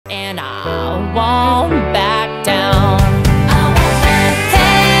won't back down.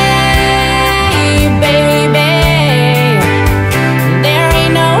 Hey, baby, there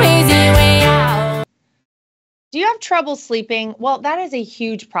ain't no easy way out. Do you have trouble sleeping? Well, that is a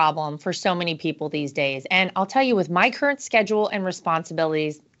huge problem for so many people these days. And I'll tell you, with my current schedule and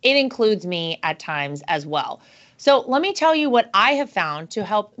responsibilities, it includes me at times as well. So let me tell you what I have found to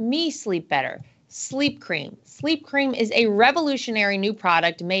help me sleep better. Sleep Cream. Sleep Cream is a revolutionary new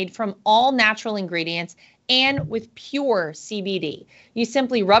product made from all natural ingredients and with pure CBD. You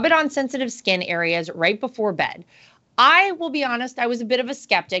simply rub it on sensitive skin areas right before bed. I will be honest, I was a bit of a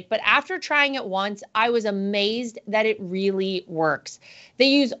skeptic, but after trying it once, I was amazed that it really works. They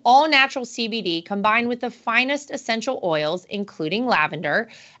use all natural CBD combined with the finest essential oils, including lavender,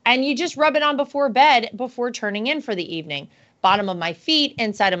 and you just rub it on before bed before turning in for the evening. Bottom of my feet,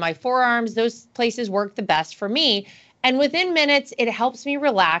 inside of my forearms, those places work the best for me. And within minutes, it helps me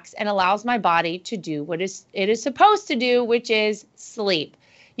relax and allows my body to do what it is supposed to do, which is sleep.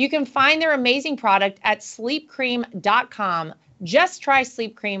 You can find their amazing product at sleepcream.com. Just try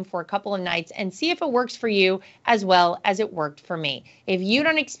Sleep Cream for a couple of nights and see if it works for you as well as it worked for me. If you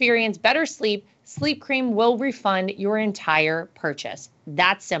don't experience better sleep, Sleep Cream will refund your entire purchase.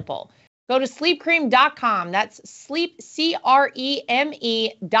 That's simple. Go to sleepcream.com. That's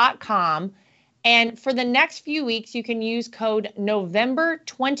sleepcreme.com. And for the next few weeks, you can use code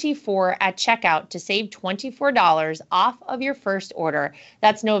November24 at checkout to save $24 off of your first order.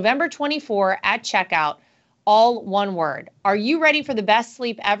 That's November24 at checkout, all one word. Are you ready for the best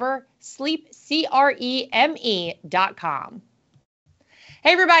sleep ever? Sleepcreme.com.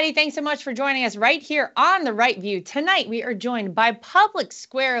 Hey everybody, thanks so much for joining us right here on The Right View. Tonight we are joined by Public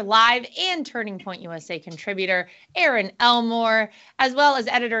Square Live and Turning Point USA contributor Erin Elmore, as well as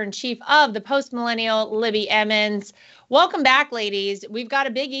editor-in-chief of the Post Millennial, Libby Emmons. Welcome back, ladies. We've got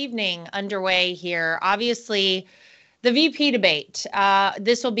a big evening underway here. Obviously, the VP debate.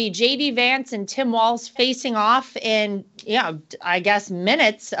 This will be J.D. Vance and Tim Walz facing off in, I guess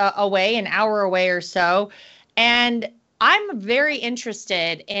minutes away, an hour away or so. And I'm very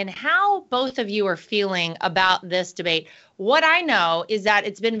interested in how both of you are feeling about this debate. What I know is that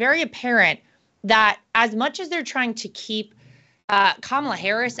it's been very apparent that as much as they're trying to keep Kamala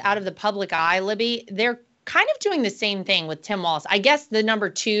Harris out of the public eye, Libby, they're kind of doing the same thing with Tim Walz. I guess the number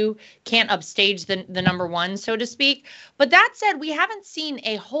two can't upstage the number one, so to speak. But that said, we haven't seen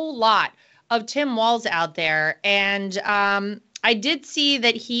a whole lot of Tim Walz out there. And I did see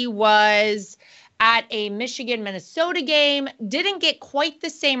that he was at a Michigan-Minnesota game, didn't get quite the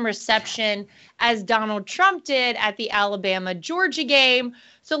same reception as Donald Trump did at the Alabama-Georgia game.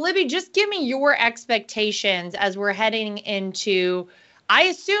 So Libby, just give me your expectations as we're heading into, I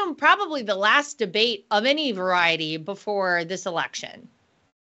assume, probably the last debate of any variety before this election.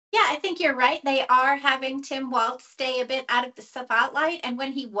 Yeah, I think you're right. They are having Tim Walz stay a bit out of the spotlight. And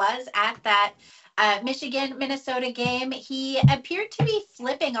when he was at that Michigan-Minnesota game, he appeared to be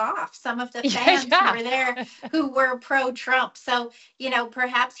flipping off some of the fans who were there who were pro-Trump. So,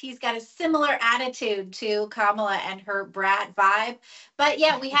 perhaps he's got a similar attitude to Kamala and her brat vibe. But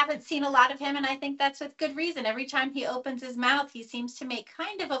yeah, we haven't seen a lot of him, and I think that's with good reason. Every time he opens his mouth, he seems to make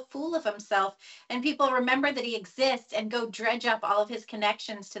kind of a fool of himself, and people remember that he exists and go dredge up all of his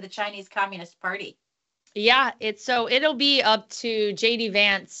connections to the Chinese Communist Party. Yeah, it'll be up to J.D.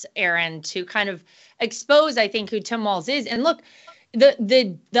 Vance, Erin, to kind of expose, I think, who Tim Walz is. And look,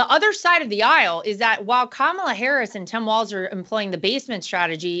 the other side of the aisle is that while Kamala Harris and Tim Walz are employing the basement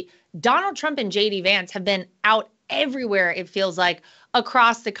strategy, Donald Trump and J.D. Vance have been out everywhere, it feels like,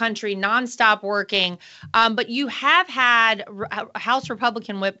 across the country, nonstop working. But you have had House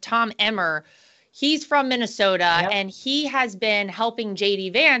Republican Whip Tom Emmer. He's from Minnesota, and he has been helping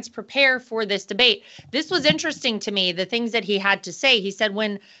J.D. Vance prepare for this debate. This was interesting to me, the things that he had to say. He said,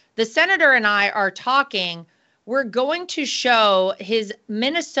 when the senator and I are talking, we're going to show his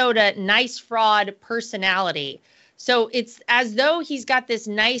Minnesota nice fraud personality. So it's as though he's got this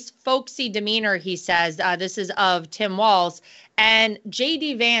nice folksy demeanor, he says. This is of Tim Walz. And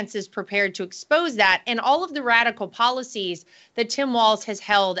J.D. Vance is prepared to expose that and all of the radical policies that Tim Walz has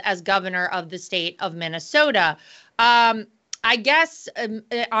held as governor of the state of Minnesota. I guess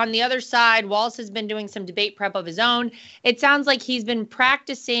on the other side, Walz has been doing some debate prep of his own. It sounds like he's been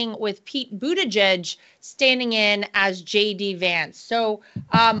practicing with Pete Buttigieg standing in as J.D. Vance. So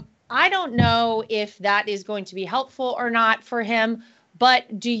I don't know if that is going to be helpful or not for him.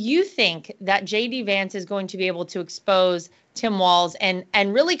 But do you think that J.D. Vance is going to be able to expose Tim Walz and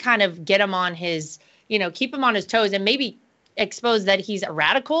really kind of get him on his, keep him on his toes and maybe expose that he's a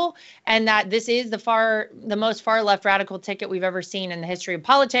radical and that this is the most far left radical ticket we've ever seen in the history of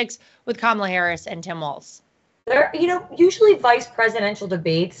politics with Kamala Harris and Tim Walz. Usually vice presidential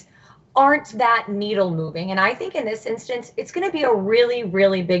debates aren't that needle moving. And I think in this instance, it's going to be a really,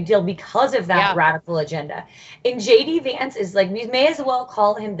 really big deal because of that radical agenda. And JD Vance is like, we may as well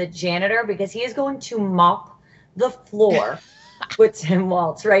call him the janitor because he is going to mop the floor with Tim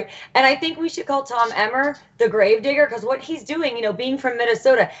Walz, right? And I think we should call Tom Emmer the gravedigger because what he's doing, being from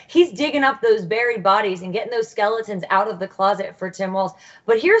Minnesota, he's digging up those buried bodies and getting those skeletons out of the closet for Tim Walz.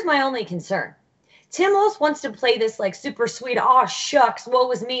 But here's my only concern. Tim Walz wants to play this like super sweet, oh shucks,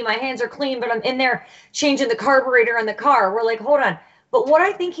 woe is me, my hands are clean, but I'm in there changing the carburetor in the car. We're like, hold on. But what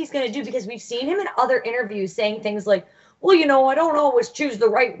I think he's going to do, because we've seen him in other interviews saying things like, well, I don't always choose the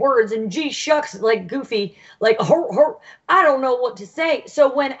right words, and gee shucks, like goofy, like I don't know what to say.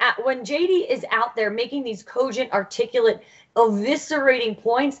 So when JD is out there making these cogent, articulate, eviscerating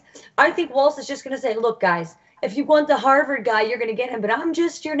points, I think Walz is just going to say, look, guys, if you want the Harvard guy, you're going to get him, but I'm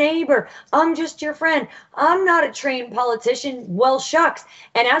just your neighbor. I'm just your friend. I'm not a trained politician. Well, shucks.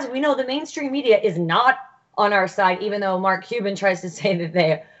 And as we know, the mainstream media is not on our side, even though Mark Cuban tries to say that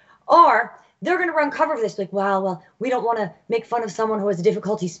they are. They're going to run cover for this. Like, wow, well, we don't want to make fun of someone who has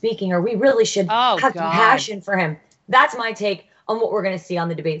difficulty speaking, or we really should have compassion for him. That's my take on what we're going to see on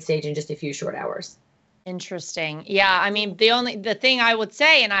the debate stage in just a few short hours. Interesting. Yeah. I mean, the thing I would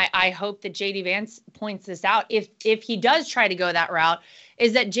say, and I hope that JD Vance points this out, if he does try to go that route,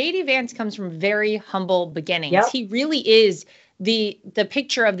 is that JD Vance comes from very humble beginnings. Yep. He really is the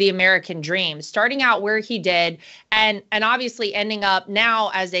picture of the American dream, starting out where he did and obviously ending up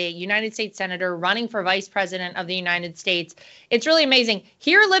now as a United States Senator running for Vice President of the United States. It's really amazing.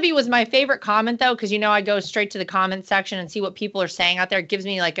 Here, Libby, was my favorite comment, though, because, I go straight to the comment section and see what people are saying out there. It gives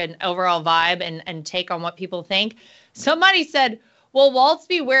me like an overall vibe and take on what people think. Somebody said, will Walz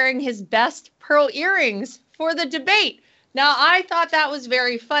be wearing his best pearl earrings for the debate? Now, I thought that was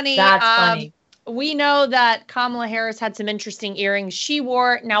very funny. That's funny. We know that Kamala Harris had some interesting earrings she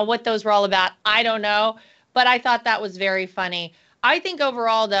wore. Now, what those were all about, I don't know, but I thought that was very funny. I think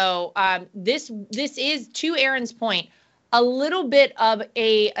overall, though, this is, to Erin's point, a little bit of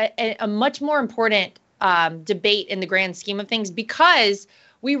a much more important debate in the grand scheme of things, because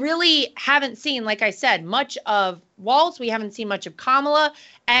we really haven't seen, like I said, much of Walz. We haven't seen much of Kamala.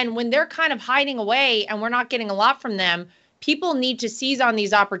 And when they're kind of hiding away and we're not getting a lot from them, people need to seize on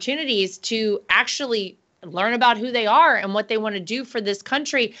these opportunities to actually learn about who they are and what they want to do for this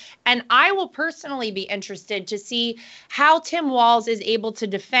country. And I will personally be interested to see how Tim Walz is able to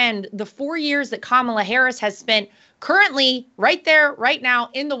defend the 4 years that Kamala Harris has spent currently right there, right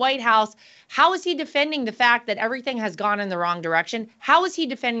now in the White House. How is he defending the fact that everything has gone in the wrong direction? How is he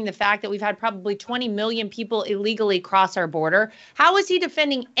defending the fact that we've had probably 20 million people illegally cross our border? How is he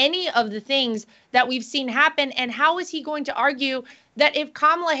defending any of the things that we've seen happen? And how is he going to argue that if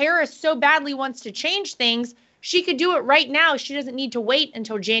Kamala Harris so badly wants to change things, she could do it right now? She doesn't need to wait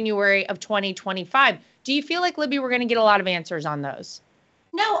until January of 2025. Do you feel like, Libby, we're going to get a lot of answers on those?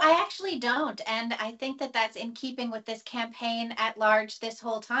 No, I actually don't. And I think that that's in keeping with this campaign at large this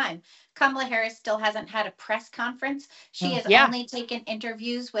whole time. Kamala Harris still hasn't had a press conference. She has only taken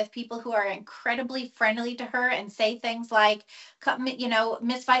interviews with people who are incredibly friendly to her and say things like,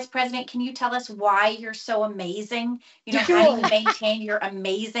 Miss Vice President, can you tell us why you're so amazing? How do you maintain your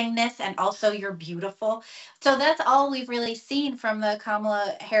amazingness and also you're beautiful? So that's all we've really seen from the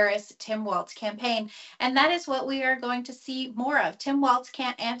Kamala Harris, Tim Walz campaign. And that is what we are going to see more of. Tim Walz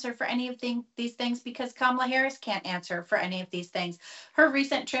can't answer for any of these things because Kamala Harris can't answer for any of these things. Her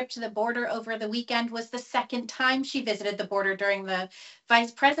recent trip to the border over the weekend was the second time she visited the border during the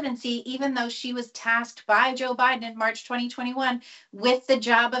vice presidency, even though she was tasked by Joe Biden in March 2021 with the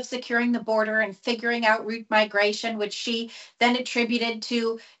job of securing the border and figuring out route migration, which she then attributed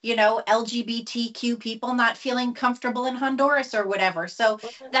to, LGBTQ people not feeling comfortable in Honduras or whatever. So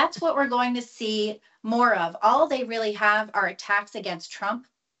that's what we're going to see more of. All they really have are attacks against Trump.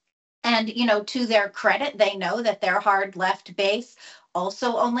 And, to their credit, they know that their hard left base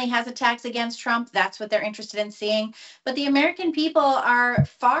also only has attacks against Trump. That's what they're interested in seeing. But the American people are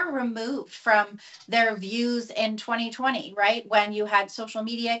far removed from their views in 2020, right? When you had social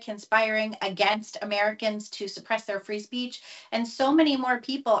media conspiring against Americans to suppress their free speech. And so many more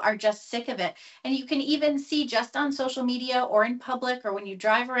people are just sick of it. And you can even see just on social media or in public or when you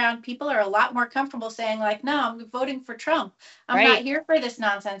drive around, people are a lot more comfortable saying like, no, I'm voting for Trump. I'm not here for this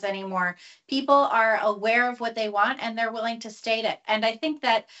nonsense anymore. People are aware of what they want and they're willing to state it. And I think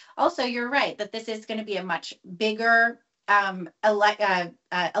that also you're right, that this is going to be a much bigger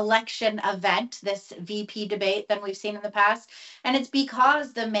election event, this VP debate, than we've seen in the past. And it's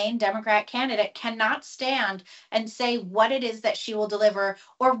because the main Democrat candidate cannot stand and say what it is that she will deliver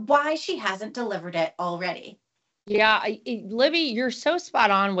or why she hasn't delivered it already. Yeah, Libby, you're so spot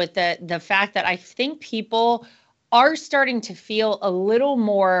on with the fact that I think people are starting to feel a little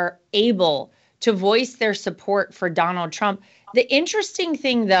more able to voice their support for Donald Trump. The interesting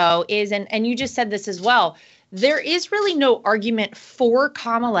thing, though, is, and you just said this as well, there is really no argument for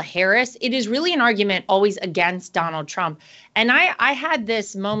Kamala Harris. It is really an argument always against Donald Trump. And I had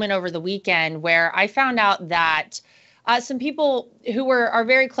this moment over the weekend where I found out that some people who are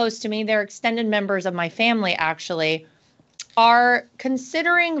very close to me, they're extended members of my family actually, are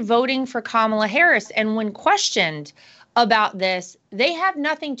considering voting for Kamala Harris. And when questioned about this, they have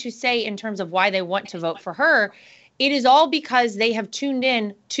nothing to say in terms of why they want to vote for her. It is all because they have tuned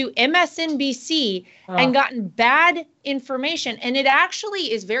in to MSNBC and gotten bad information. And it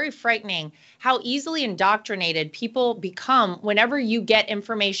actually is very frightening how easily indoctrinated people become whenever you get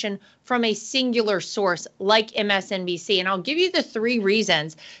information from a singular source like MSNBC. And I'll give you the 3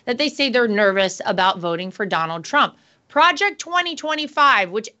 reasons that they say they're nervous about voting for Donald Trump. Project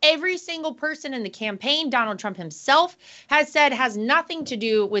 2025, which every single person in the campaign, Donald Trump himself, has said has nothing to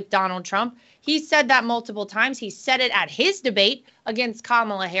do with Donald Trump. He said that multiple times. He said it at his debate against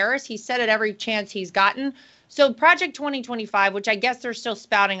Kamala Harris. He said it every chance he's gotten. So Project 2025, which I guess they're still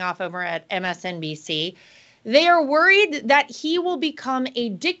spouting off over at MSNBC, they are worried that he will become a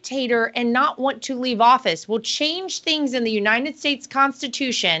dictator and not want to leave office, will change things in the United States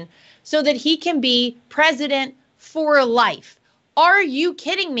Constitution so that he can be president for life. Are you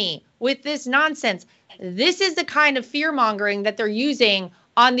kidding me with this nonsense? This is the kind of fear mongering that they're using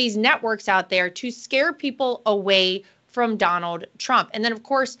on these networks out there to scare people away from Donald Trump. And then, of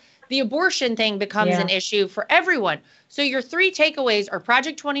course, the abortion thing becomes an issue for everyone. So your 3 takeaways are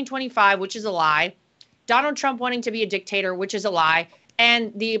Project 2025, which is a lie, Donald Trump wanting to be a dictator, which is a lie,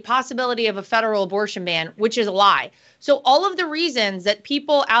 and the possibility of a federal abortion ban, which is a lie. So all of the reasons that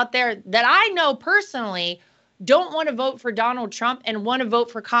people out there that I know personally don't want to vote for Donald Trump and want to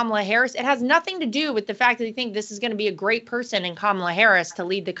vote for Kamala Harris, it has nothing to do with the fact that they think this is going to be a great person in Kamala Harris to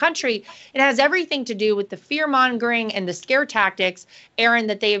lead the country. It has everything to do with the fear mongering and the scare tactics, Erin,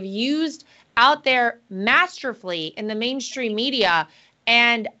 that they have used out there masterfully in the mainstream media.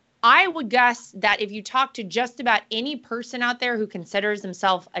 And I would guess that if you talk to just about any person out there who considers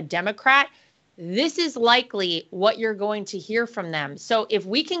themselves a Democrat, this is likely what you're going to hear from them. So if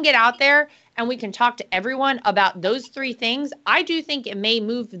we can get out there and we can talk to everyone about those 3 things, I do think it may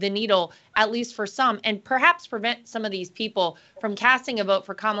move the needle, at least for some, and perhaps prevent some of these people from casting a vote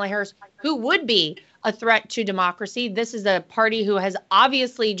for Kamala Harris, who would be a threat to democracy. This is a party who has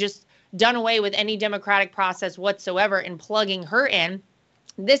obviously just done away with any democratic process whatsoever in plugging her in.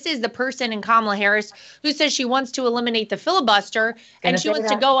 This is the person in Kamala Harris who says she wants to eliminate the filibuster, and she wants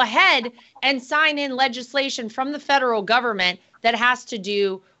to go ahead and sign in legislation from the federal government that has to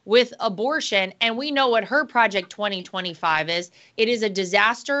do with abortion. And we know what her Project 2025 is. It is a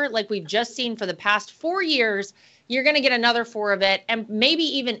disaster like we've just seen for the past 4 years. You're going to get another 4 of it, and maybe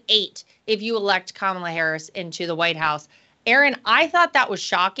even 8 if you elect Kamala Harris into the White House. Erin, I thought that was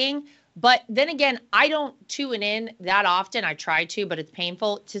shocking. But then again, I don't tune in that often. I try to, but it's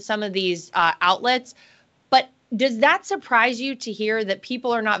painful to some of these outlets. But does that surprise you to hear that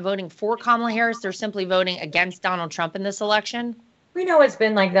people are not voting for Kamala Harris? They're simply voting against Donald Trump in this election? We know it's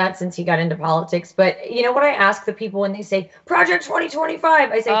been like that since he got into politics. But you know what I ask the people when they say Project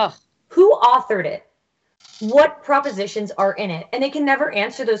 2025? I say, who authored it? What propositions are in it? And they can never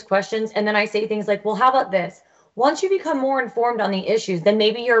answer those questions. And then I say things like, well, how about this? Once you become more informed on the issues, then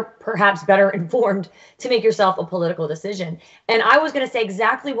maybe you're perhaps better informed to make yourself a political decision. And I was going to say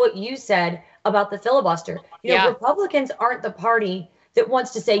exactly what you said about the filibuster. You know, Republicans aren't the party that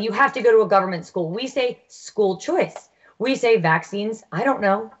wants to say you have to go to a government school. We say school choice. We say vaccines, I don't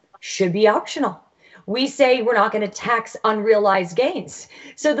know, should be optional. We say we're not going to tax unrealized gains.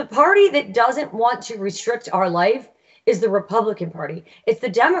 So the party that doesn't want to restrict our life is the Republican Party. It's the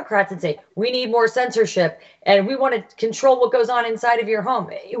Democrats that say, we need more censorship and we want to control what goes on inside of your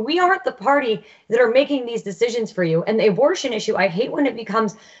home. We aren't the party that are making these decisions for you. And the abortion issue, I hate when it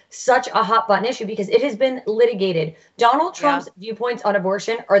becomes such a hot button issue because it has been litigated. Donald Trump's viewpoints on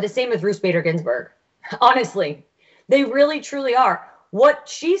abortion are the same as Ruth Bader Ginsburg. Honestly, they really, truly are. What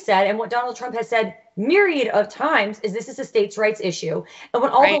she said and what Donald Trump has said myriad of times is this is a states' rights issue. And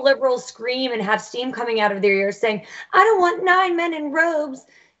when all the liberals scream and have steam coming out of their ears saying, I don't want 9 men in robes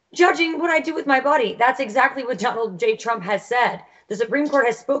judging what I do with my body. That's exactly what Donald J. Trump has said. The Supreme Court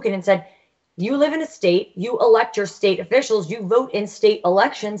has spoken and said, You live in a state, you elect your state officials, you vote in state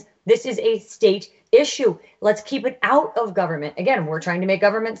elections. This is a state issue. Let's keep it out of government. Again, we're trying to make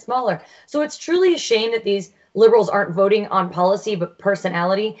government smaller. So it's truly a shame that these liberals aren't voting on policy, but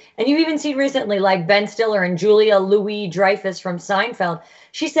personality. And you even see recently, like Ben Stiller and Julia Louis-Dreyfus from Seinfeld.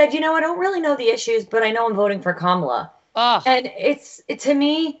 She said, I don't really know the issues, but I know I'm voting for Kamala. Oh. And to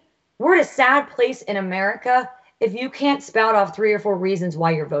me, we're at a sad place in America if you can't spout off 3 or 4 reasons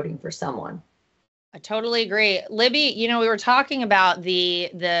why you're voting for someone. I totally agree. Libby, we were talking about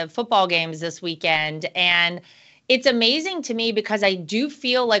the football games this weekend, and it's amazing to me because I do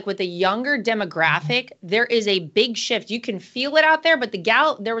feel like with a younger demographic, there is a big shift. You can feel it out there, but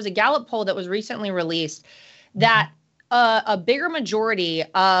there was a Gallup poll that was recently released that a bigger majority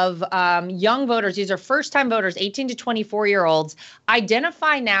of young voters, these are first-time voters, 18 to 24-year-olds,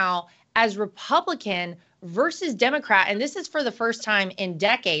 identify now as Republican versus Democrat. And this is for the first time in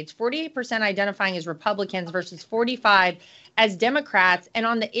decades, 48% identifying as Republicans versus 45% as Democrats. And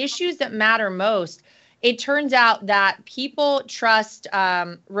on the issues that matter most, it turns out that people trust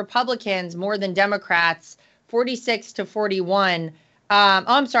Republicans more than Democrats, 46 to 41.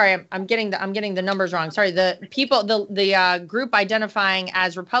 I'm sorry, I'm getting the numbers wrong. Sorry, the group identifying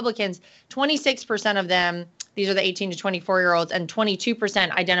as Republicans, 26% of them, these are the 18 to 24-year-olds, and 22%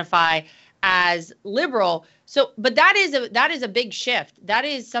 identify as liberal. So, but that is a big shift. That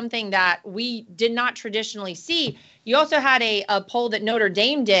is something that we did not traditionally see. You also had a poll that Notre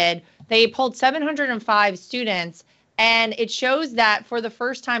Dame did. They polled 705 students, and it shows that for the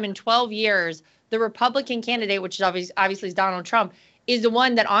first time in 12 years, the Republican candidate, which is obviously is Donald Trump, is the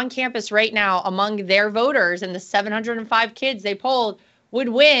one that on campus right now among their voters and the 705 kids they polled would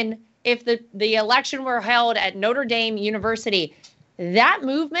win if the election were held at Notre Dame University. That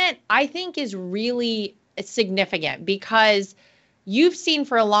movement, I think, is really significant because you've seen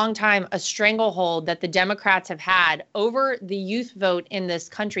for a long time a stranglehold that the Democrats have had over the youth vote in this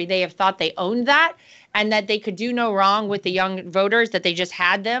country. They have thought they owned that and that they could do no wrong with the young voters, that they just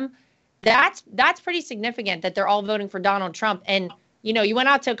had them. That's pretty significant that they're all voting for Donald Trump. And, you went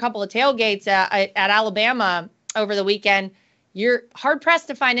out to a couple of tailgates at Alabama over the weekend. You're hard-pressed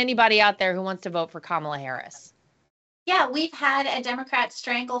to find anybody out there who wants to vote for Kamala Harris. Yeah, we've had a Democrat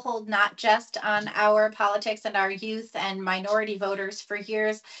stranglehold not just on our politics and our youth and minority voters for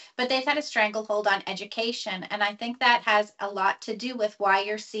years, but they've had a stranglehold on education. And I think that has a lot to do with why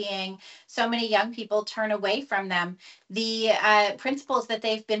you're seeing so many young people turn away from them. The principles that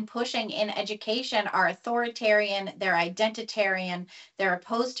they've been pushing in education are authoritarian, they're identitarian, they're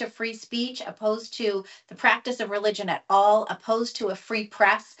opposed to free speech, opposed to the practice of religion at all, opposed to a free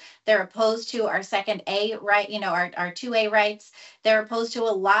press. They're opposed to our second A right, our 2A rights. They're opposed to a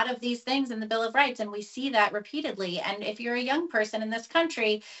lot of these things in the Bill of Rights, and we see that repeatedly. And if you're a young person in this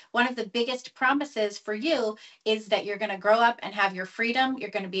country, one of the biggest promises for you is that you're going to grow up and have your freedom. You're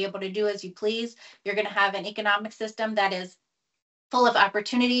going to be able to do as you please. You're going to have an economic system that is full of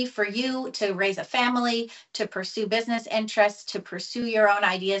opportunity for you to raise a family, to pursue business interests, to pursue your own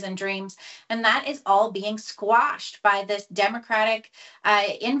ideas and dreams. And that is all being squashed by this Democratic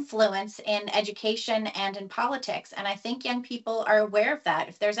influence in education and in politics. And I think young people are aware of that.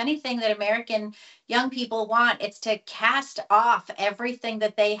 If there's anything that American young people want, it's to cast off everything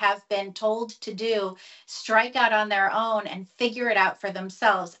that they have been told to do, strike out on their own and figure it out for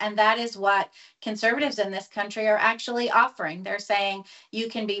themselves. And that is what conservatives in this country are actually offering. They're saying you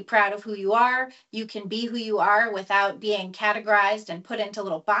can be proud of who you are. You can be who you are without being categorized and put into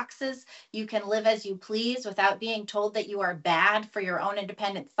little boxes. You can live as you please without being told that you are bad for your own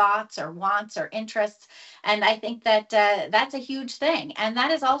independent thoughts or wants or interests. And I think that that's a huge thing. And that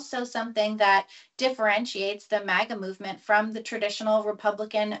is also something that differentiates the MAGA movement from the traditional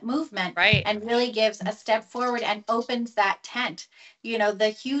Republican movement, right? And really gives a step forward and opens that tent. The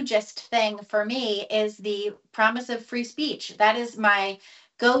hugest thing for me is the promise of free speech. That is my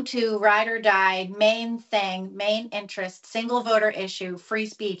go-to ride or die, main thing, main interest, single voter issue, free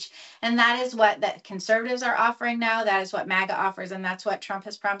speech. And that is what the conservatives are offering now. That is what MAGA offers. And that's what Trump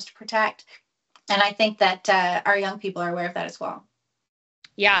has promised to protect. And I think that our young people are aware of that as well.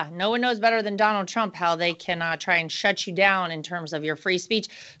 Yeah, no one knows better than Donald Trump how they can try and shut you down in terms of your free speech.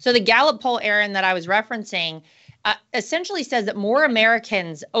 So the Gallup poll, Erin, that I was referencing, essentially says that more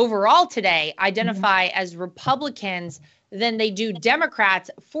Americans overall today identify as Republicans than they do Democrats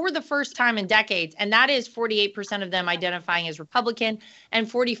for the first time in decades. And that is 48% of them identifying as Republican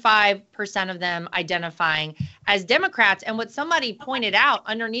and 45% of them identifying as Democrats. And what somebody pointed out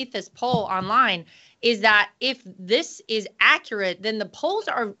underneath this poll online is that if this is accurate, then the polls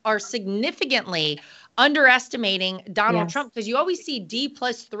are significantly underestimating Donald Yes. Trump, because you always see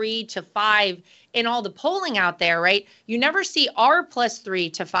D+3 to 5 in all the polling out there, right? You never see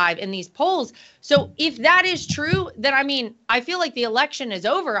R+3 to 5 in these polls. So if that is true, then I mean, I feel like the election is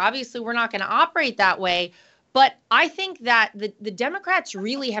over. Obviously, we're not going to operate that way. But I think that the Democrats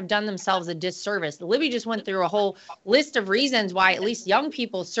really have done themselves a disservice. Libby just went through a whole list of reasons why at least young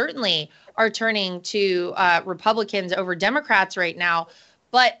people certainly are turning to Republicans over Democrats right now.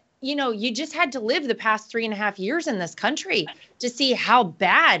 But, you know, you just had to live the past 3.5 years in this country to see how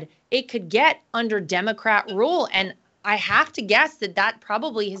bad it could get under Democrat rule. And I have to guess that that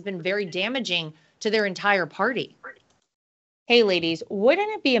probably has been very damaging to their entire party. Hey, ladies,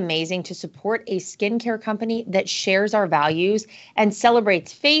 wouldn't it be amazing to support a skincare company that shares our values and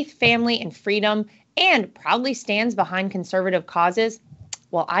celebrates faith, family, and freedom and proudly stands behind conservative causes?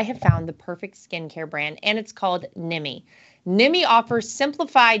 Well, I have found the perfect skincare brand, and it's called Nimi. Nimi offers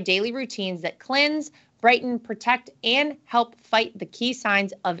simplified daily routines that cleanse, brighten, protect, and help fight the key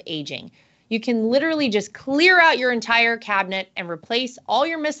signs of aging. You can literally just clear out your entire cabinet and replace all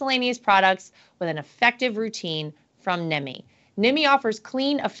your miscellaneous products with an effective routine from Nimi. Nimi offers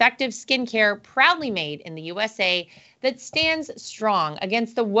clean, effective skincare proudly made in the USA that stands strong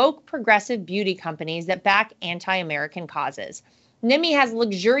against the woke progressive beauty companies that back anti-American causes. Nimi has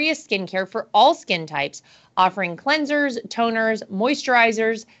luxurious skincare for all skin types, offering cleansers, toners,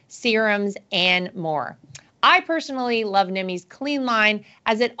 moisturizers, serums, and more. I personally love Nimi's clean line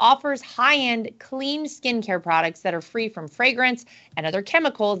as it offers high-end, clean skincare products that are free from fragrance and other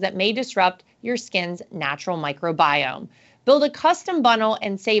chemicals that may disrupt your skin's natural microbiome. Build a custom bundle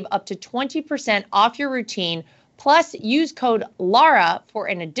and save up to 20% off your routine, plus use code LARA for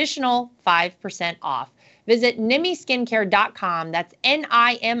an additional 5% off. Visit NimiSkincare.com, that's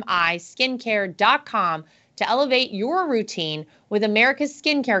Nimi skincare.com, to elevate your routine with America's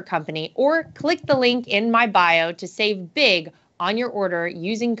skincare company, or click the link in my bio to save big on your order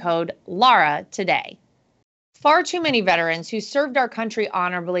using code LARA today. Far too many veterans who served our country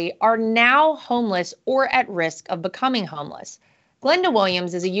honorably are now homeless or at risk of becoming homeless. Glenda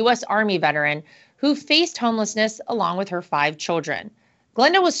Williams is a U.S. Army veteran who faced homelessness along with her 5 children.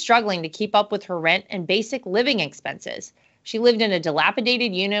 Glenda was struggling to keep up with her rent and basic living expenses. She lived in a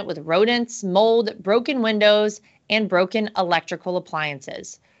dilapidated unit with rodents, mold, broken windows, and broken electrical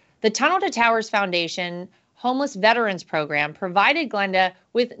appliances. The Tunnel to Towers Foundation Homeless Veterans Program provided Glenda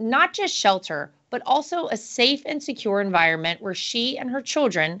with not just shelter, but also a safe and secure environment where she and her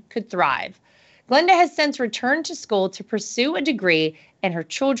children could thrive. Glenda has since returned to school to pursue a degree, and her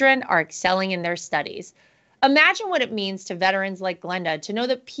children are excelling in their studies. Imagine what it means to veterans like Glenda to know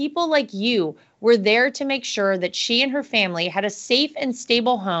that people like you were there to make sure that she and her family had a safe and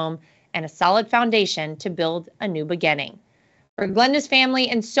stable home and a solid foundation to build a new beginning. For Glenda's family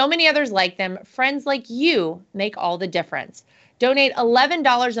and so many others like them, friends like you make all the difference. Donate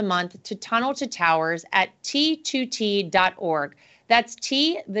 $11 a month to Tunnel to Towers at T2T.org. That's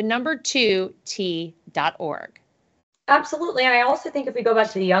T2T.org. Absolutely. And I also think if we go back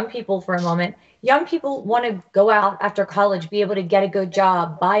to the young people for a moment, young people want to go out after college, be able to get a good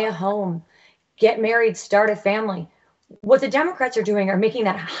job, buy a home, get married, start a family. What the Democrats are doing are making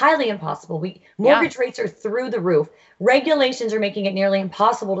that highly impossible. Mortgage rates are through the roof. Regulations are making it nearly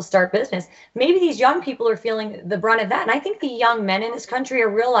impossible to start business. Maybe these young people are feeling the brunt of that. And I think the young men in this country are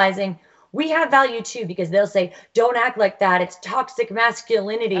realizing we have value too, because they'll say, don't act like that. It's toxic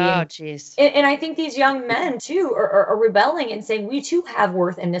masculinity. Oh, geez. And I think these young men too are rebelling and saying we too have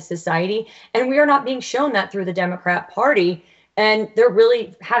worth in this society. And we are not being shown that through the Democrat Party. And they're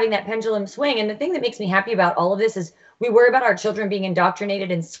really having that pendulum swing. And the thing that makes me happy about all of this is we worry about our children being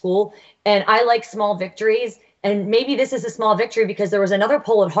indoctrinated in school. And I like small victories. And maybe this is a small victory because there was another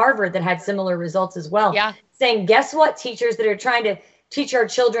poll at Harvard that had similar results as well. Yeah. Saying, guess what, teachers that are trying to teach our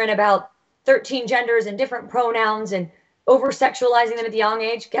children about 13 genders and different pronouns and over-sexualizing them at the young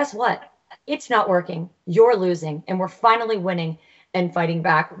age, guess what? It's not working. You're losing. And we're finally winning and fighting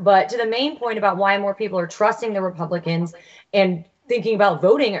back. But to the main point about why more people are trusting the Republicans and thinking about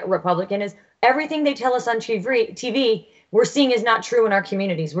voting Republican is everything they tell us on TV we're seeing is not true in our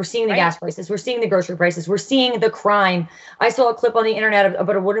communities. We're seeing the gas prices. We're seeing the grocery prices. We're seeing the crime. I saw a clip on the internet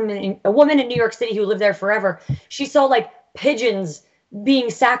about a woman in New York City who lived there forever. She saw like pigeons being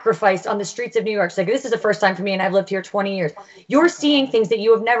sacrificed on the streets of New York. So this is the first time for me, and I've lived here 20 years. You're seeing things that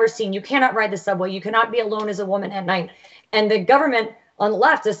you have never seen. You cannot ride the subway. You cannot be alone as a woman at night. And the government on the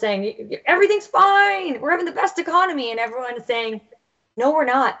left is saying, everything's fine. We're having the best economy. And everyone is saying, no, we're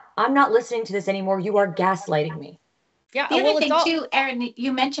not. I'm not listening to this anymore. You are gaslighting me. Yeah. The other thing too, Erin,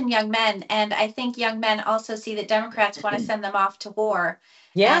 you mentioned young men, and I think young men also see that Democrats want to send them off to war.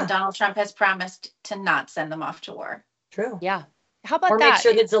 Yeah. And Donald Trump has promised to not send them off to war. True. Yeah. How about Or that? make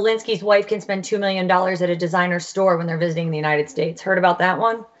sure that Zelensky's wife can spend $2 million at a designer store when they're visiting the United States. Heard about that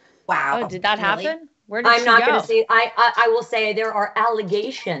one? Wow. Oh, did that Really? happen? Where did I'm she not go? going to say, I will say there are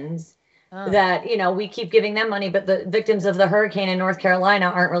allegations that, we keep giving them money, but the victims of the hurricane in North Carolina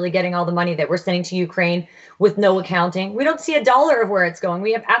aren't really getting all the money that we're sending to Ukraine with no accounting. We don't see a dollar of where it's going.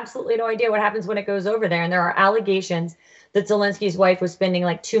 We have absolutely no idea what happens when it goes over there. And there are allegations that Zelensky's wife was spending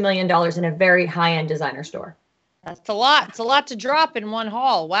like $2 million in a very high-end designer store. That's a lot. It's a lot to drop in one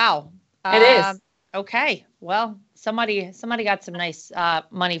haul. Wow. It is. Okay. Well, somebody got some nice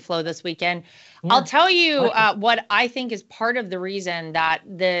money flow this weekend. Yeah. I'll tell you what I think is part of the reason that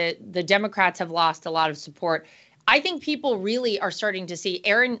the Democrats have lost a lot of support. I think people really are starting to see,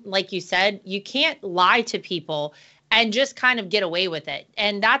 Erin, like you said, you can't lie to people and just kind of get away with it.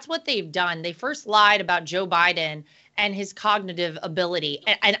 And that's what they've done. They first lied about Joe Biden and his cognitive ability.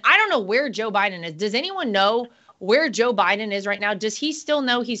 And I don't know where Joe Biden is. Does anyone know where Joe Biden is right now? Does he still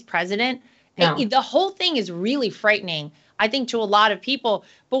know he's president? No. The whole thing is really frightening, I think, to a lot of people.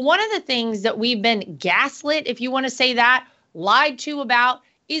 But one of the things that we've been gaslit, if you want to say that, lied to about,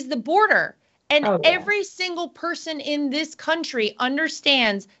 is the border. And every single person in this country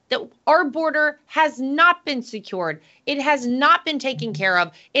understands that our border has not been secured. It has not been taken care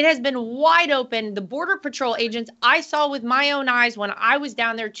of. It has been wide open. The Border Patrol agents I saw with my own eyes when I was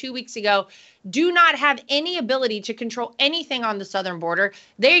down there 2 weeks ago do not have any ability to control anything on the southern border.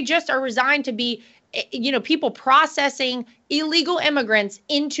 They just are resigned to be, people processing illegal immigrants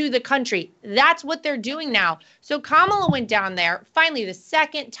into the country. That's what they're doing now. So Kamala went down there, finally the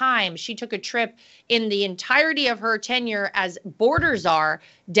second time she took a trip in the entirety of her tenure as border czar,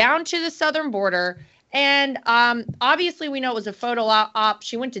 down to the southern border. And obviously we know it was a photo op.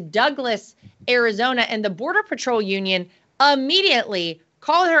 She went to Douglas, Arizona, and the Border Patrol Union immediately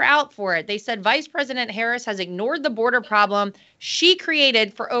called her out for it. They said Vice President Harris has ignored the border problem she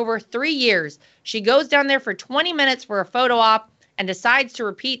created for over 3 years. She goes down there for 20 minutes for a photo op and decides to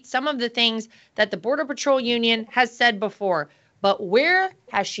repeat some of the things that the Border Patrol Union has said before. But where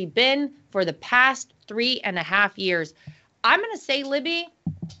has she been for the past 3.5 years? I'm going to say, Libby,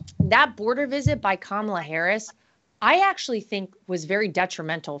 that border visit by Kamala Harris, I actually think was very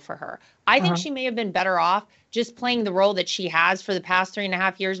detrimental for her. I think she may have been better off just playing the role that she has for the past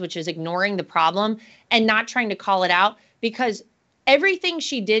 3.5 years, which is ignoring the problem and not trying to call it out, because everything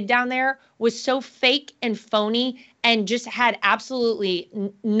she did down there was so fake and phony and just had absolutely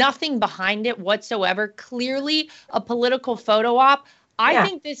nothing behind it whatsoever. Clearly a political photo op. I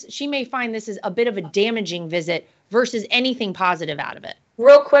think she may find this is a bit of a damaging visit versus anything positive out of it.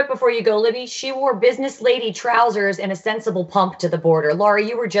 Real quick before you go, Libby, she wore business lady trousers and a sensible pump to the border. Laura,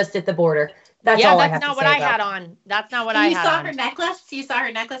 you were just at the border. That's all I have to say. That's not what I had on. That's not what I had on. You saw her necklace? You saw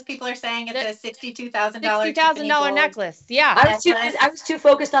her necklace? People are saying it's a $62,000 $60,000 necklace. Yeah. I was too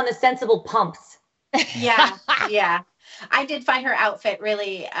focused on the sensible pumps. Yeah. Yeah. I did find her outfit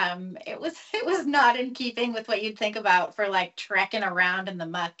really, it was not in keeping with what you'd think about for like trekking around in the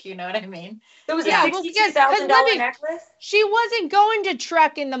muck. You know what I mean? It was a $62,000 necklace. She wasn't going to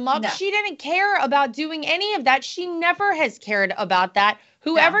trek in the muck. No. She didn't care about doing any of that. She never has cared about that.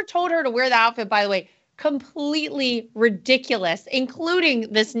 Whoever told her to wear the outfit, by the way, completely ridiculous, including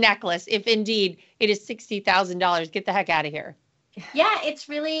this necklace, if indeed it is $60,000. Get the heck out of here. Yeah, it's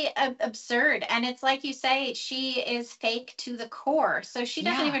really absurd. And it's like you say, she is fake to the core. So she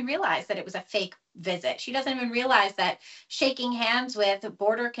doesn't even realize that it was a fake visit. She doesn't even realize that shaking hands with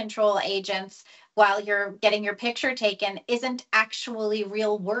border control agents while you're getting your picture taken isn't actually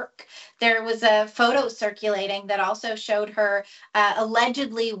real work. There was a photo circulating that also showed her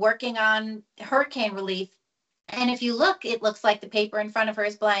allegedly working on hurricane relief. And if you look, it looks like the paper in front of her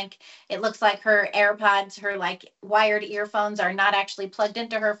is blank. It looks like her AirPods, her like wired earphones are not actually plugged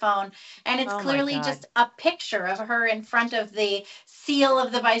into her phone. And it's clearly just a picture of her in front of the seal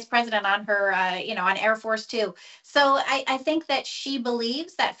of the vice president on her, on Air Force Two. So I think that she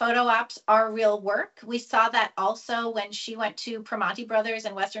believes that photo ops are real work. We saw that also when she went to Primanti Brothers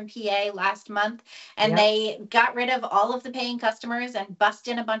in Western PA last month, and they got rid of all of the paying customers and bussed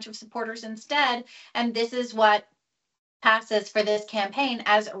in a bunch of supporters instead. And this is what passes for this campaign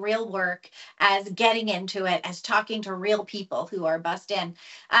as real work, as getting into it, as talking to real people who are bussed in.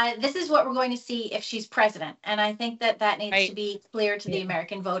 This is what we're going to see if she's president. And I think that needs to be clear to the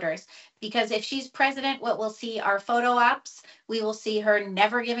American voters, because if she's president, what we'll see are photo ops. We will see her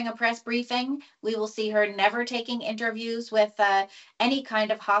never giving a press briefing. We will see her never taking interviews with any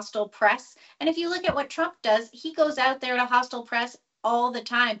kind of hostile press. And if you look at what Trump does, he goes out there to hostile press all the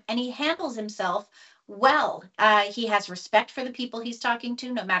time, and he handles himself well. He has respect for the people he's talking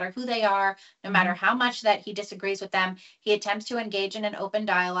to, no matter who they are, no matter how much that he disagrees with them. He attempts to engage in an open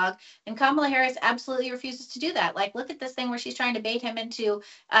dialogue. And Kamala Harris absolutely refuses to do that. Like, look at this thing where she's trying to bait him into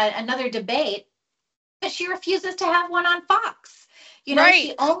another debate, but she refuses to have one on Fox. You know, Right.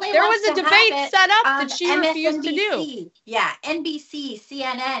 she only There wants was a to debate have it set up on that she refused to do. MSNBC. Yeah, NBC,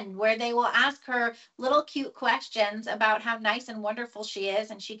 CNN, where they will ask her little cute questions about how nice and wonderful she is,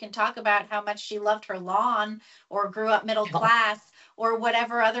 and she can talk about how much she loved her lawn or grew up middle class or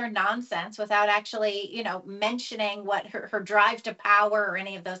whatever other nonsense without actually, you know, mentioning what her drive to power or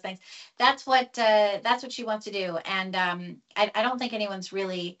any of those things. That's what she wants to do, and I don't think anyone's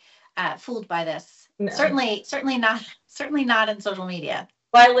really fooled by this. No. Certainly not in social media.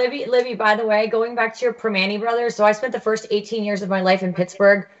 Well, Libby, by the way, going back to your Permane brothers, so I spent the first 18 years of my life in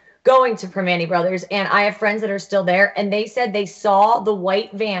Pittsburgh going to Permane brothers, and I have friends that are still there, and they said they saw the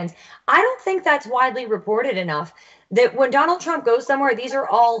white vans. I don't think that's widely reported enough, that when Donald Trump goes somewhere, these are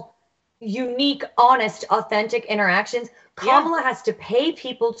all unique, honest, authentic interactions. Kamala has to pay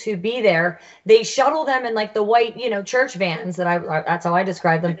people to be there. They shuttle them in like the white, you know, church vans that's how I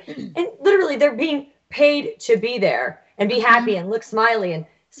describe them. And literally they're being paid to be there and be happy and look smiley and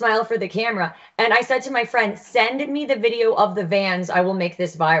smile for the camera. And I said to my friend, send me the video of the vans. I will make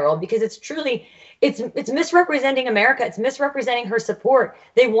this viral, because it's truly, it's misrepresenting America. It's misrepresenting her support.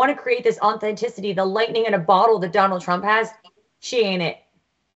 They want to create this authenticity, the lightning in a bottle that Donald Trump has. She ain't it.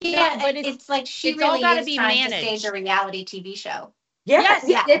 Yeah, but it's like she really is trying to stage a reality TV show. Yes,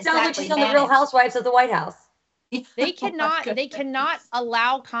 it sounds like she's on the Real Housewives of the White House. They cannot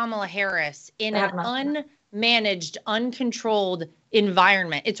allow Kamala Harris in an unmanaged, uncontrolled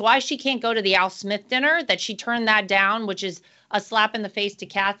environment. It's why she can't go to the Al Smith dinner, that she turned that down, which is a slap in the face to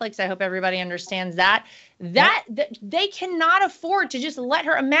Catholics. I hope everybody understands that. That they cannot afford to just let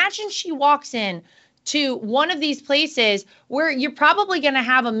her. Imagine she walks in to one of these places where you're probably going to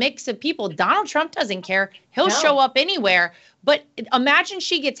have a mix of people. Donald Trump doesn't care. He'll show up anywhere. But imagine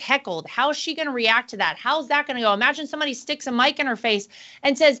she gets heckled. How is she going to react to that? How's that going to go? Imagine somebody sticks a mic in her face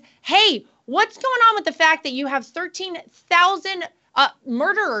and says, hey, what's going on with the fact that you have 13,000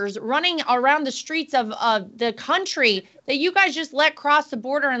 murderers running around the streets of the country that you guys just let cross the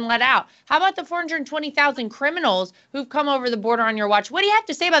border and let out? How about the 420,000 criminals who've come over the border on your watch? What do you have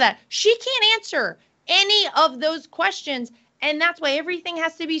to say about that? She can't answer any of those questions. And that's why everything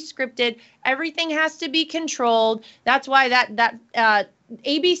has to be scripted. Everything has to be controlled. That's why that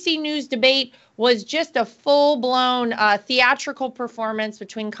ABC News debate was just a full-blown theatrical performance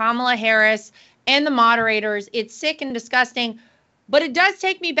between Kamala Harris and the moderators. It's sick and disgusting. But it does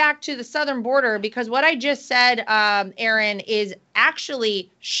take me back to the southern border, because what I just said, Erin, is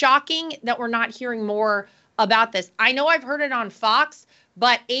actually shocking that we're not hearing more about this. I know I've heard it on Fox,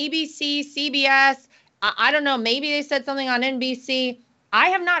 but ABC, CBS, I don't know, maybe they said something on NBC. I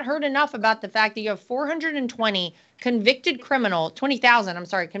have not heard enough about the fact that you have 420 convicted criminals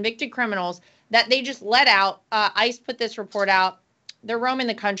that they just let out. ICE put this report out. They're roaming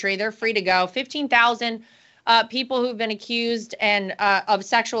the country. They're free to go. 15,000 people who've been accused and of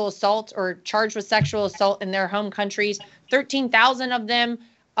sexual assault or charged with sexual assault in their home countries. 13,000 of them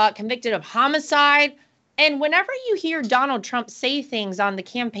convicted of homicide. And whenever you hear Donald Trump say things on the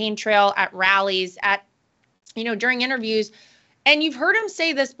campaign trail, at rallies, during interviews, and you've heard him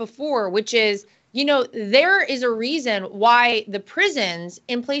say this before, which is, there is a reason why the prisons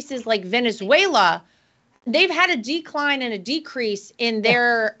in places like Venezuela, they've had a decline and a decrease in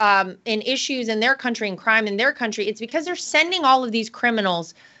their in issues in their country and crime in their country. It's because they're sending all of these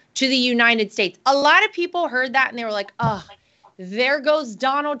criminals to the United States. A lot of people heard that and they were like, oh, there goes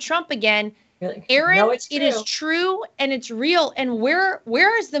Donald Trump again. Really? Erin, no, it is true and it's real. And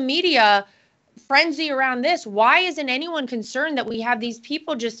where is the media frenzy around this? Why isn't anyone concerned that we have these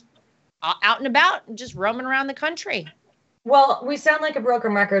people just out and about, just roaming around the country? Well, we sound like a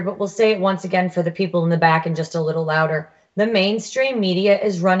broken record, but we'll say it once again for the people in the back and just a little louder. The mainstream media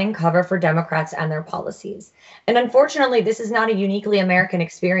is running cover for Democrats and their policies. And unfortunately, this is not a uniquely American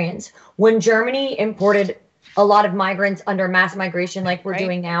experience. When Germany imported a lot of migrants under mass migration like we're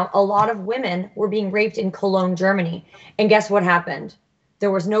doing now, a lot of women were being raped in Cologne, Germany. And guess what happened?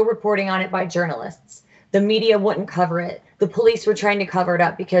 There was no reporting on it by journalists. The media wouldn't cover it. The police were trying to cover it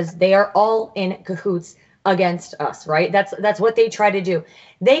up because they are all in cahoots against us, right? That's what they try to do.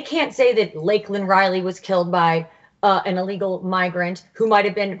 They can't say that Lakeland Riley was killed by an illegal migrant who might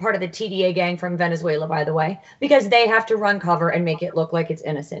have been part of the TDA gang from Venezuela, by the way, because they have to run cover and make it look like it's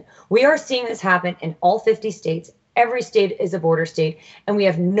innocent. We are seeing this happen in all 50 states. Every state is a border state, and we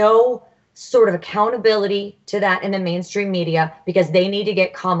have no sort of accountability to that in the mainstream media, because they need to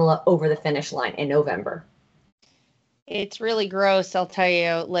get Kamala over the finish line in November. It's really gross, I'll tell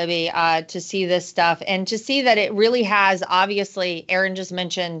you, Libby, to see this stuff and to see that it really has, obviously, Erin just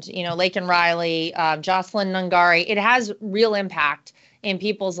mentioned, Laken Riley, Jocelyn Nungari. It has real impact in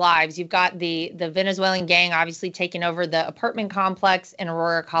people's lives. You've got the Venezuelan gang obviously taking over the apartment complex in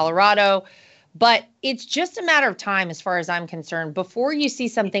Aurora, Colorado. But it's just a matter of time, as far as I'm concerned, before you see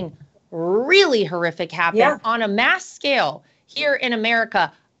something really horrific happen on a mass scale here in America.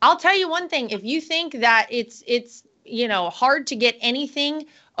 I'll tell you one thing. If you think that it's hard to get anything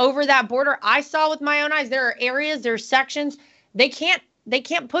over that border, I saw with my own eyes, there are areas, there are sections, they can't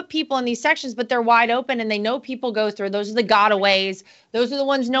put people in these sections, but they're wide open and they know people go through. Those are the gotaways. Those are the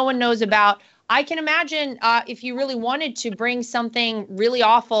ones no one knows about. I can imagine if you really wanted to bring something really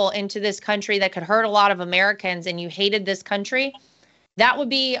awful into this country that could hurt a lot of Americans and you hated this country, that would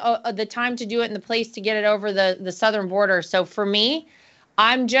be the time to do it and the place to get it over the southern border. So for me,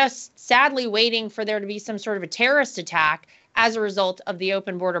 I'm just sadly waiting for there to be some sort of a terrorist attack as a result of the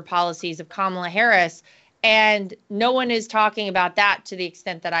open border policies of Kamala Harris. And no one is talking about that to the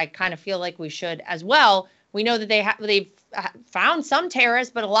extent that I kind of feel like we should as well. We know that they've found some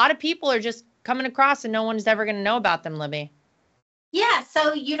terrorists, but a lot of people are just coming across and no one's ever going to know about them, Libby. Yeah,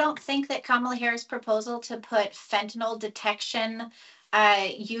 so you don't think that Kamala Harris' proposal to put fentanyl detection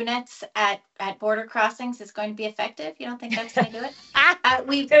units at border crossings is going to be effective? You don't think that's going to do it?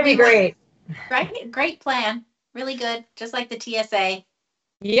 It's going to be great. Right? Great plan. Really good. Just like the TSA.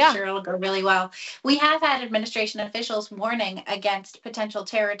 Yeah. Sure, it'll go really well. We have had administration officials warning against potential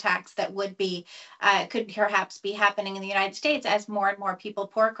terror attacks that could perhaps be happening in the United States as more and more people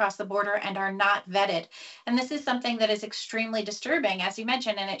pour across the border and are not vetted. And this is something that is extremely disturbing, as you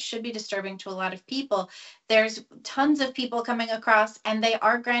mentioned, and it should be disturbing to a lot of people. There's tons of people coming across and they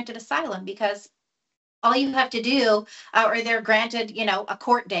are granted asylum because all you have to do, or they're granted, a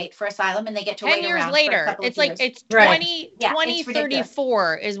court date for asylum and they get to 10 wait years around later. for a couple It's of like years. it's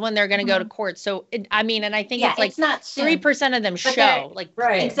 2034 it's is when they're going to go to court. So, and I think it's like not 3% of them show.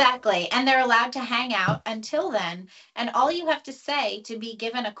 Exactly. And they're allowed to hang out until then. And all you have to say to be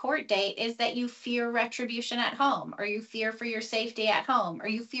given a court date is that you fear retribution at home, or you fear for your safety at home, or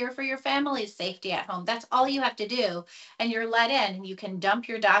you fear for your family's safety at home. That's all you have to do. And you're let in and you can dump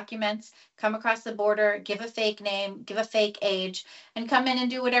your documents, come across the border, give a fake name, give a fake age, and come in and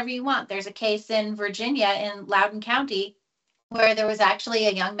do whatever you want. There's a case in Virginia in Loudoun County where there was actually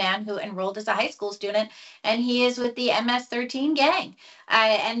a young man who enrolled as a high school student, and he is with the MS-13 gang.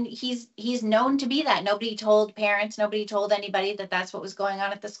 And he's known to be that. Nobody told parents, nobody told anybody that that's what was going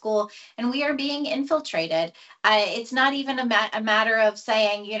on at the school. And we are being infiltrated. It's not even a matter of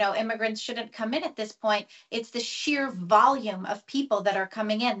saying, immigrants shouldn't come in at this point. It's the sheer volume of people that are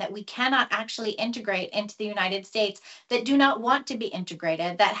coming in that we cannot actually integrate into the United States, that do not want to be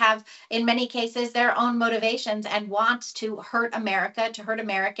integrated, that have, in many cases, their own motivations and want to hurt America, to hurt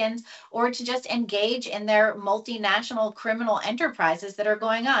Americans, or to just engage in their multinational criminal enterprises that are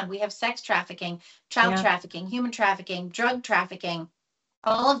going on. We have sex trafficking, child trafficking, human trafficking, drug trafficking,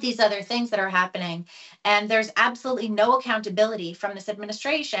 all of these other things that are happening. And there's absolutely no accountability from this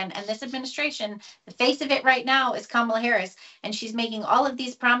administration. And this administration, the face of it right now is Kamala Harris. And she's making all of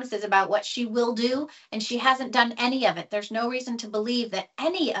these promises about what she will do. And she hasn't done any of it. There's no reason to believe that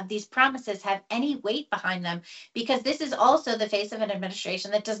any of these promises have any weight behind them, because this is also the face of an administration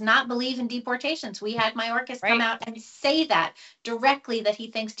that does not believe in deportations. We had Mayorkas come out and say that directly, that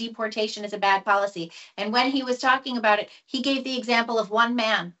he thinks deportation is a bad policy. And when he was talking about it, he gave the example of one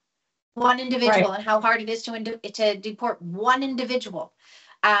man, one individual, and how hard it is to deport one individual.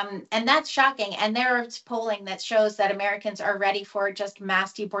 And that's shocking. And there's polling that shows that Americans are ready for just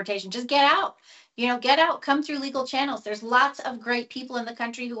mass deportation. Just get out, get out, come through legal channels. There's lots of great people in the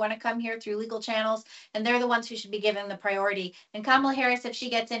country who want to come here through legal channels, and they're the ones who should be given the priority. And Kamala Harris, if she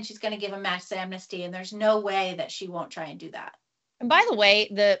gets in, she's going to give a mass amnesty, and there's no way that she won't try and do that. And by the way,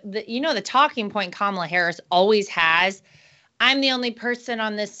 the talking point Kamala Harris always has, I'm the only person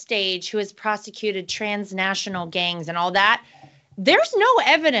on this stage who has prosecuted transnational gangs and all that. There's no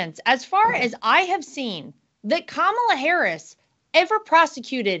evidence, as far as I have seen, that Kamala Harris ever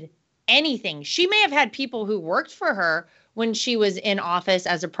prosecuted anything. She may have had people who worked for her when she was in office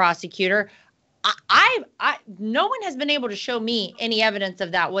as a prosecutor. No one has been able to show me any evidence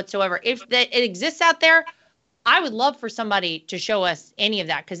of that whatsoever. If it exists out there, I would love for somebody to show us any of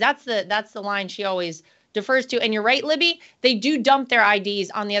that, because that's the line she always defers to. And you're right, Libby, they do dump their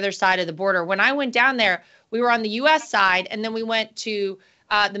IDs on the other side of the border. When I went down there, we were on the U.S. side, and then we went to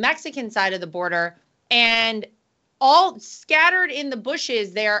the Mexican side of the border, and all scattered in the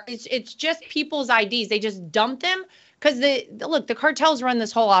bushes there. It's just people's IDs. They just dump them because the cartels run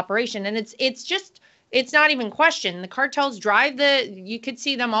this whole operation, and it's not even questioned. The cartels you could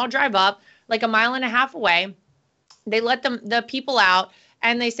see them all drive up like a mile and a half away. They let the people out,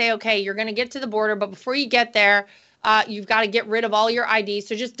 and they say, okay, you're going to get to the border, but before you get there, you've got to get rid of all your IDs.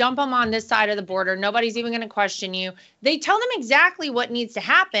 So just dump them on this side of the border. Nobody's even going to question you. They tell them exactly what needs to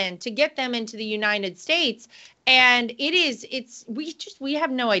happen to get them into the United States. And we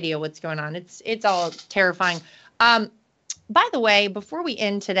have no idea what's going on. It's all terrifying. By the way, before we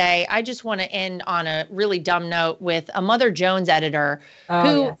end today, I just want to end on a really dumb note with a Mother Jones editor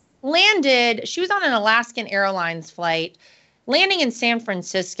who landed. She was on an Alaskan Airlines flight landing in San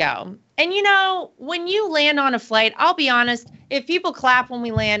Francisco. And when you land on a flight, I'll be honest, if people clap when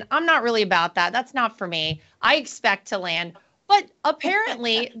we land, I'm not really about that. That's not for me. I expect to land. But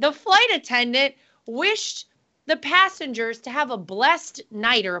apparently the flight attendant wished the passengers to have a blessed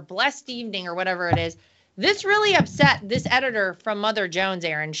night or a blessed evening or whatever it is. This really upset this editor from Mother Jones,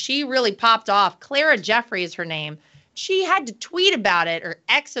 Erin. She really popped off. Clara Jeffrey is her name. She had to tweet about it or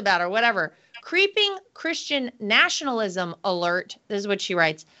X about it or whatever. Creeping Christian nationalism alert. This is what she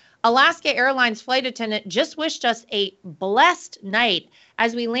writes. Alaska Airlines flight attendant just wished us a blessed night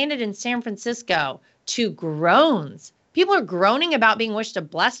as we landed in San Francisco. To groans. People are groaning about being wished a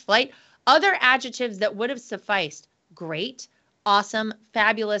blessed flight. Other adjectives that would have sufficed. Great, awesome,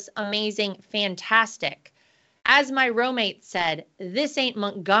 fabulous, amazing, fantastic. As my roommate said, this ain't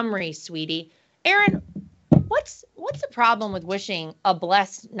Montgomery, sweetie. Erin, what's the problem with wishing a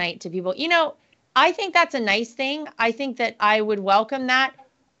blessed night to people? I think that's a nice thing. I think that I would welcome that.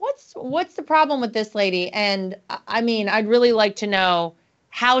 What's the problem with this lady? And I mean, I'd really like to know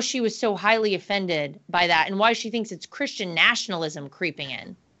how she was so highly offended by that and why she thinks it's Christian nationalism creeping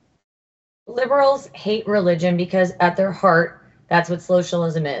in. Liberals hate religion because at their heart, that's what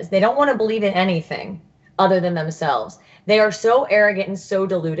socialism is. They don't want to believe in anything other than themselves. They are so arrogant and so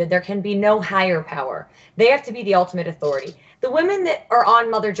deluded. There can be no higher power. They have to be the ultimate authority. The women that are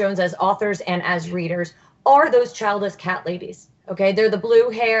on Mother Jones as authors and as readers are those childless cat ladies. Okay, they're the blue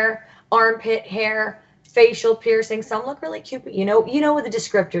hair, armpit hair, facial piercing. Some look really cute, but you know what the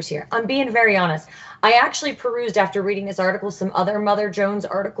descriptors here. I'm being very honest. I actually perused after reading this article some other Mother Jones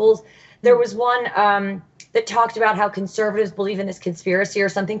articles. There was one that talked about how conservatives believe in this conspiracy or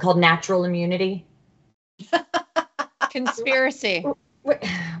something called natural immunity. Conspiracy. What?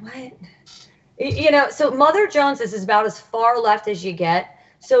 So Mother Jones is about as far left as you get.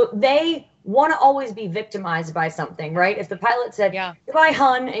 So they want to always be victimized by something, right? If the pilot said, goodbye,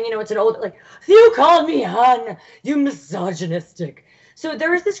 hun, and it's an old, like, you called me hun, you misogynistic. So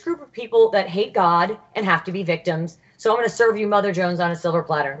there is this group of people that hate God and have to be victims. So I'm going to serve you Mother Jones on a silver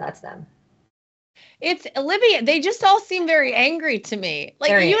platter. That's them. It's Libby. They just all seem very angry to me.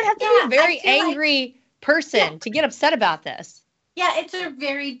 Like you would have to be a very angry person to get upset about this. Yeah, it's a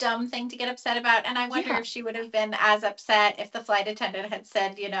very dumb thing to get upset about. And I wonder if she would have been as upset if the flight attendant had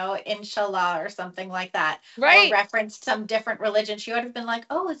said, inshallah or something like that. Right. Or referenced some different religion. She would have been like,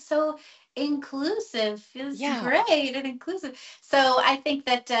 oh, it's so inclusive. It's great and inclusive. So I think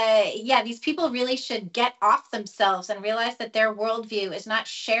that, these people really should get off themselves and realize that their worldview is not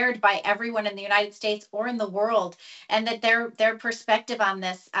shared by everyone in the United States or in the world. And that their perspective on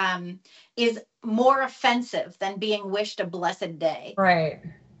this is more offensive than being wished a blessed day. Right.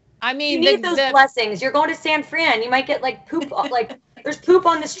 I mean, you need those blessings. You're going to San Fran. You might get like poop, like there's poop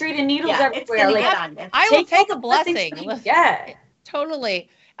on the street and needles everywhere. Like, I will take a blessing. Yeah, totally.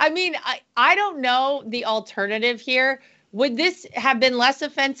 I mean, I don't know the alternative here. Would this have been less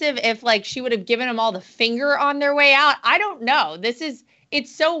offensive if like she would have given them all the finger on their way out? I don't know.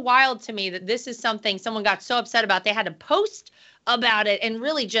 It's so wild to me that this is something someone got so upset about. They had to post about it and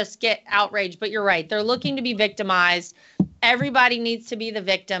really just get outraged. But you're right. They're looking to be victimized. Everybody needs to be the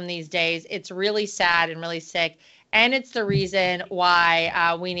victim these days. It's really sad and really sick. And it's the reason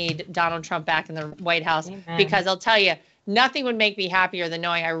why we need Donald Trump back in the White House. Amen. Because I'll tell you, nothing would make me happier than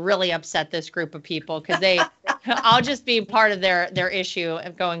knowing I really upset this group of people because I'll just be part of their issue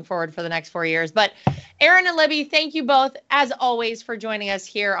going forward for the next 4 years. But Erin and Libby, thank you both, as always, for joining us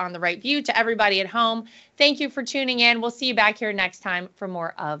here on The Right View. To everybody at home, thank you for tuning in. We'll see you back here next time for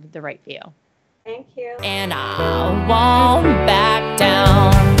more of The Right View. Thank you. And I won't back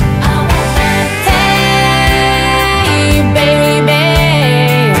down. Hey, baby,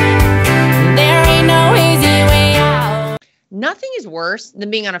 there ain't no easy way out. Nothing is worse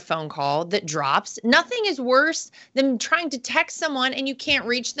than being on a phone call that drops. Nothing is worse than trying to text someone and you can't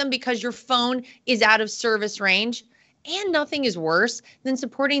reach them because your phone is out of service range. And nothing is worse than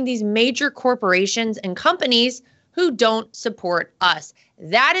supporting these major corporations and companies who don't support us.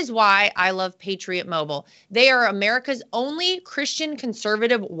 That is why I love Patriot Mobile. They are America's only Christian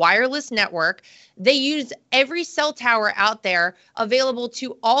conservative wireless network. They use every cell tower out there available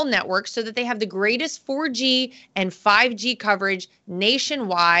to all networks so that they have the greatest 4G and 5G coverage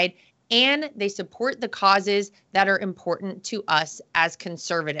nationwide, and they support the causes that are important to us as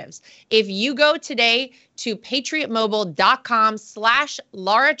conservatives. If you go today to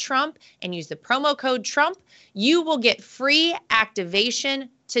patriotmobile.com/Lara Trump and use the promo code Trump, you will get free activation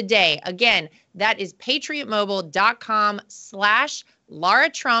today. Again, that is patriotmobile.com/Lara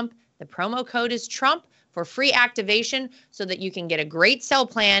Trump. The promo code is Trump for free activation so that you can get a great cell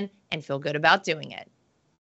plan and feel good about doing it.